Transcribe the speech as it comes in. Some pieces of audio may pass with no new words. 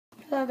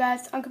Hello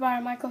guys, Uncle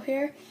Michael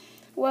here.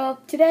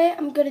 Well, today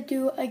I'm going to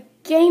do a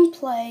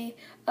gameplay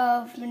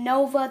of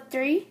N.O.V.A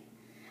 3.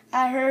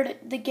 I heard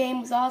the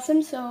game was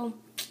awesome, so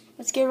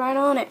let's get right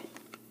on it.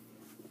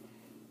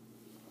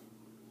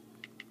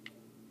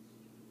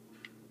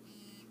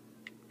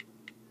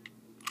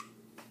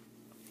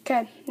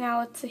 Okay, now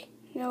let's see.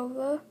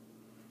 N.O.V.A.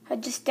 I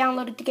just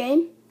downloaded the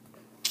game.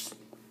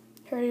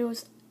 Heard it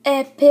was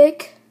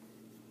epic,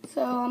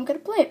 so I'm going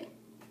to play it.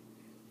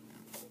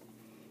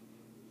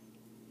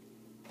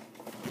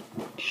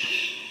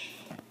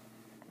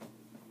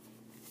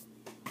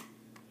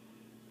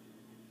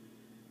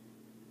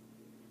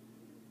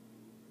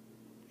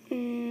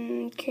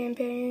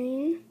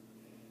 Campaign.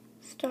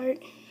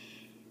 Start.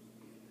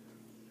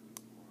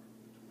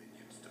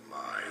 Dominion's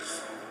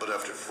demise. But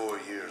after 4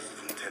 years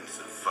of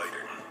intensive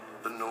fighting,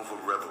 the N.O.V.A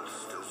rebels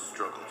still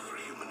struggled for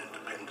human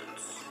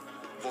independence.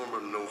 Former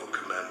N.O.V.A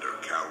commander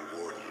Cal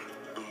Warden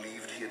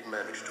believed he had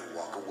managed to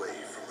walk away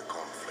from the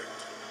conflict.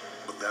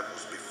 But that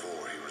was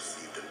before he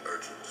received an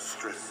urgent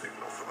distress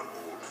signal from an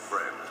old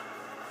friend,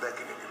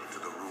 beckoning him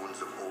to the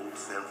ruins of old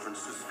San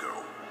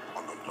Francisco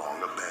on the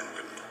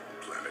long-abandoned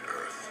planet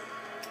Earth.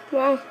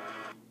 Wow.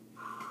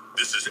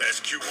 This is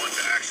SQ-1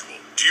 to actual.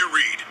 Do you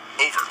read?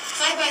 Over.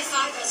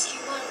 5x5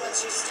 SQ-1, what's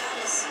your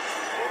status?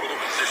 Orbital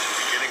position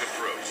beginning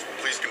approach.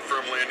 Please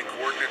confirm landing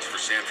coordinates for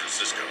San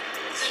Francisco.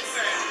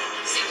 Confirm.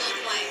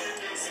 Signal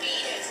acquired.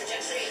 Speed and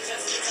trajectory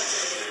adjustments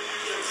uploaded.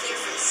 You're clear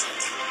for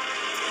descent.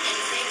 And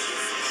thank you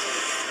for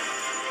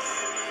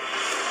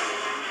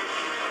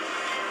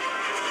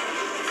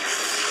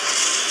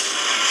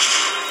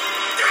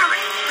Damn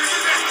it! This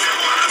is SQ-1.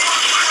 I'm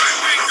on my right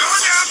wing.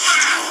 Going down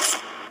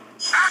fast!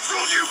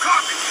 Actual, you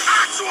copy!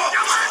 Actual!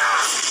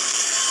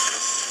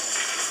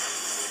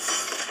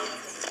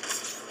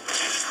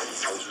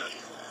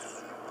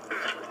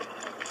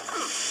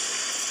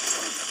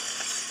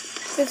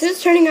 This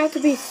is turning out to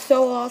be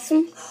so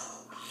awesome.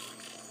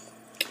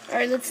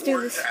 Alright, let's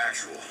do this.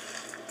 Actual.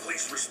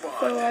 Please respond.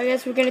 So I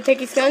guess we're gonna take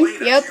his gun.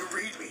 Yep.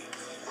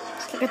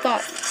 Like I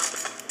thought.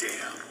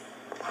 Damn.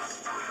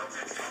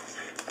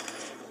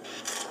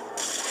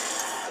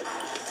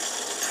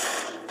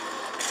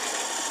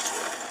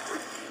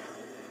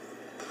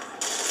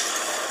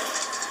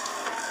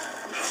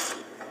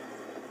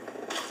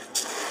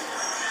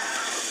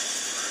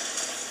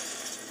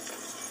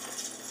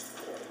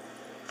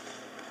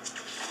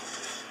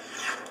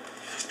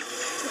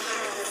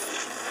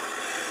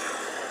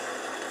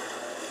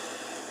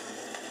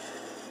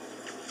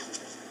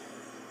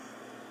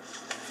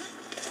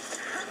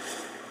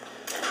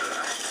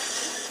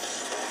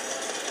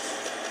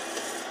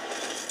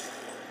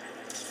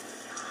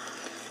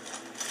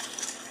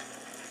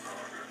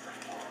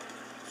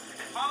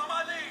 Follow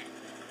my lead.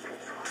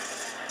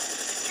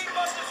 Keep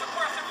up the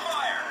suppressive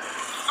fire.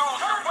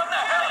 Soldier, what the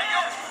hell are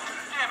you?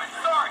 Damn it,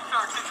 sorry,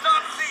 Sergeant.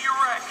 Stop to see your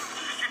wreck.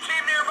 Is your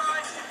team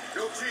nearby?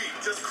 No T,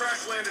 just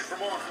crash landed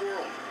from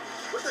off-world.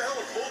 What the hell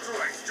are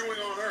Volturites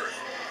doing on Earth?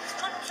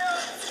 Couldn't tell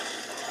you.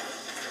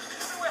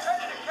 We were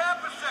headed to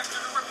campus sector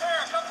to repair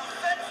a couple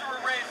sensor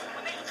arrays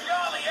when these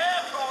jolly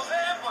assholes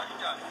ambushed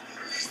us.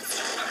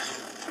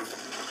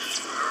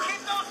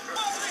 Keep those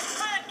smokers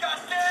fed,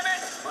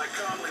 goddammit! My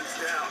comlin's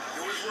down.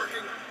 Yours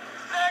working?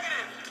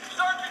 Negative.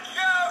 Sergeant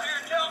Chow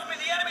here tells me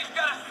the enemy's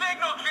got a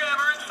signal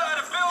jammer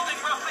inside a building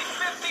roughly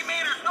 50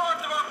 meters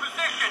north of our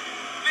position.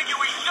 Figure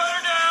we shut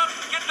her down,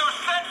 get those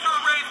sensor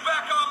arrays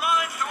back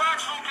online so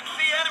Actual can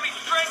see enemy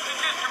strength and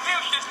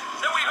distribution,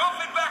 then we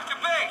hoof it back to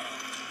base.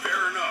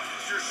 Fair enough.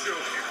 It's your show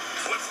here.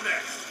 What's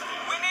next?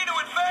 We need to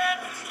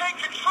advance and take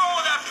control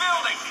of that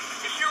building.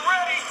 If you're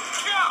ready,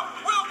 Chow,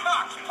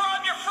 Wilcox,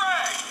 prime your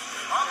frag.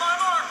 On my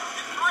mark,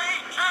 in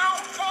 3,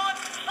 2, 1,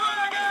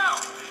 frag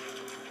out!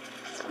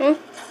 Huh?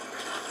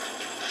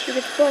 Should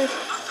we play?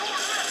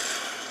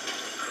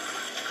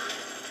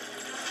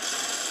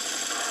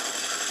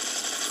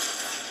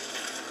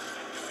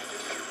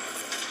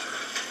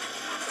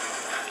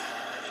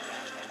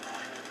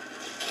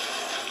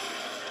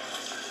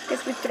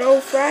 Guess we throw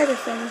a frag or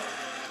something.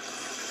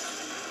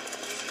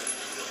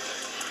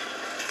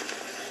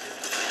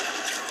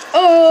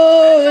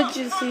 Oh, did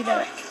you see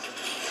that?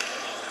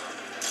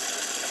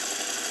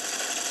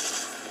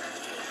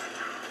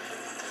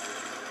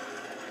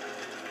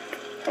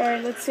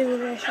 Alright, let's see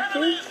what I should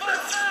do.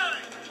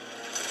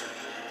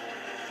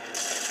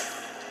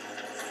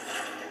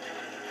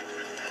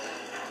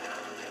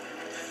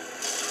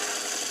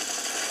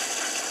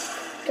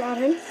 Got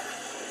him.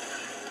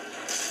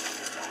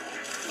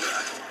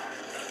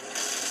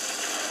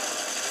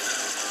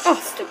 Oh,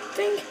 stupid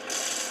thing.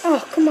 Oh,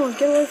 come on,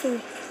 get away from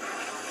me.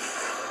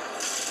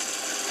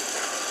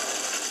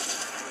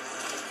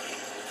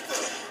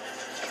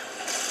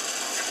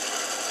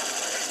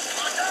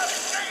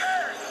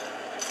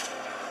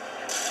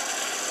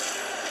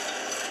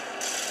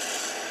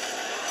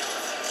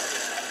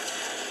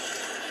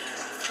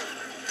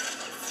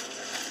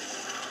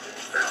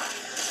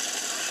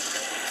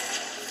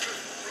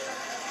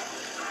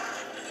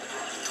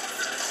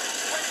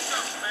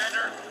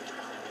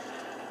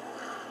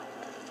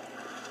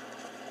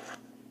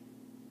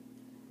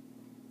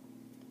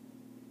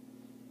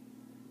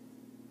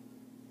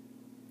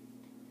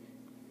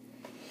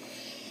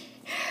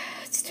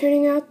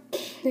 turning out,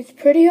 it's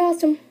pretty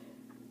awesome.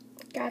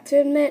 Got to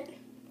admit.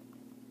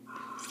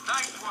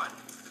 Nice one.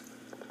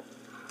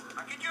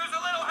 I could use a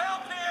little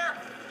help here.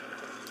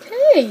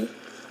 Hey.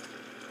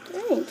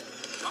 Dang.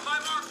 On my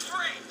mark,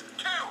 3,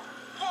 2,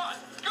 1,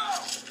 go!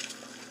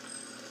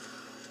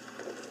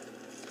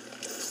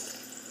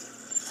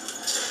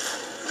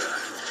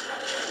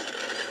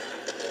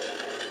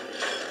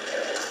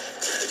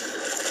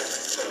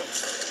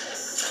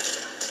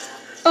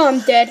 Oh, I'm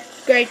dead.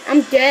 Great,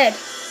 I'm dead.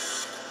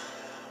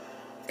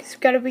 It's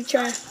gotta be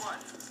trying. Nice one.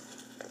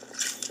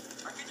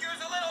 I could use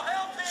a little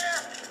help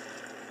here.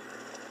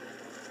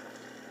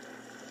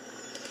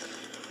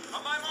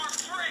 On my mark,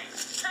 3,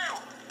 2,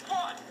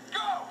 1,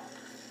 go!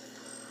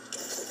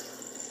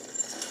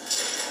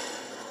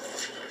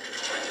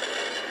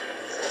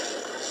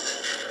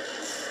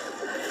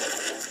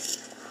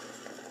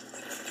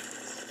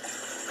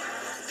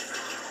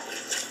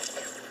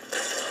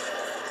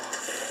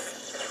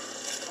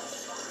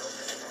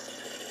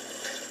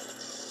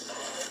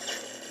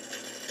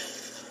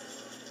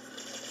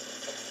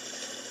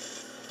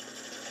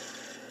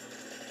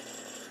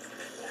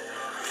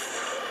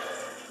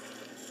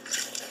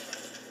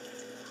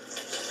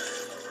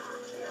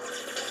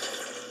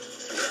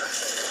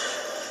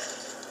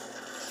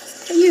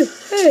 Hey, you.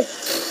 Hey.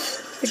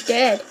 You're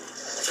dead.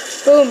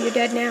 Boom, you're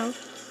dead now.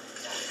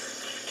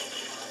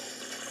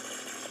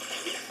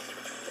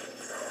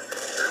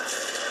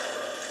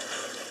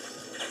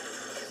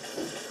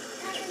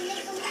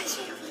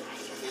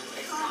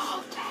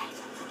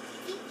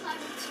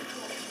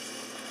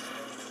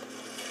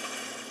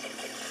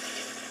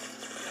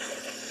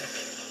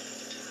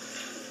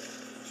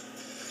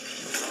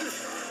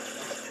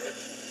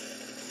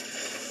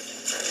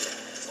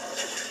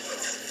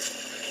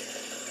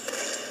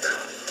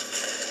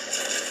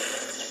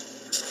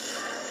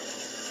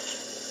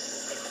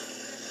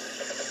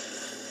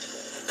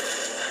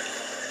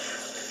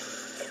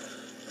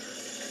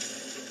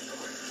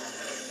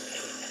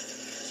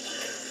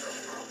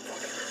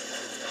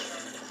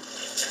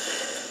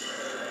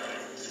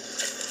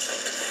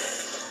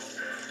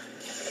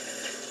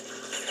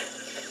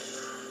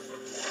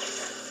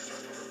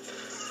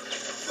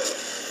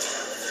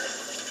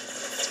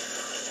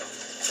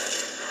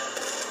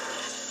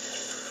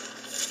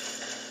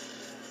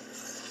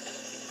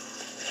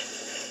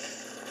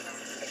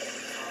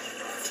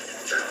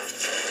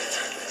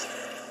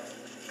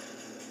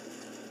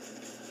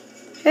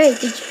 Hey,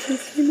 did you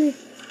see me?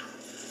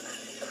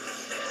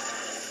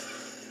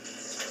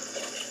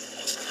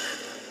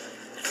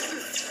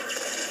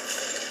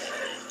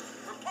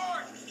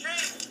 Report!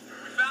 Chief!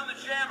 We found the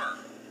jammer.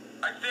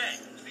 I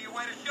think. See a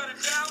way to shut it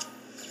down?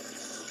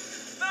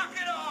 Knock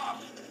it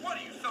off! What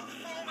are you, some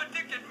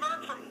foam-addicted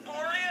merc from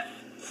Boreas?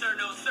 Sir,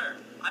 no, sir.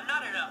 I'm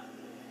not enough.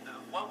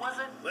 What was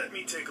it? Let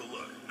me take a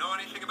look. Know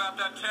anything about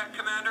that tech,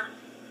 Commander?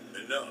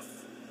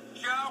 Enough.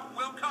 Joe,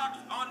 Wilcox,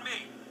 on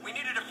me. We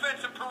need a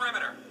defensive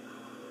perimeter.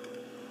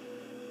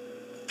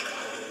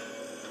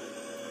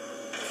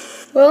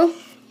 Well,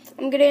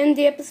 I'm gonna end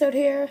the episode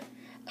here.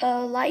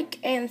 Like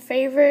and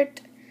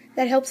favorite.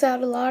 That helps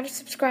out a lot.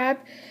 Subscribe.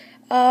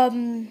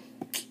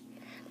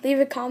 Leave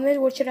a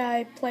comment. What should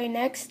I play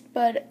next?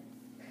 But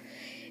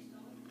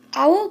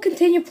I will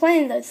continue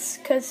playing this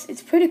because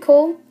it's pretty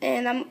cool,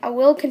 and I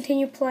will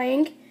continue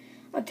playing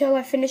until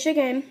I finish a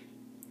game.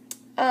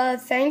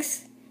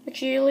 Thanks. Make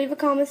sure you leave a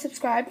comment,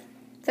 subscribe.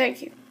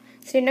 Thank you.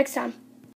 See you next time.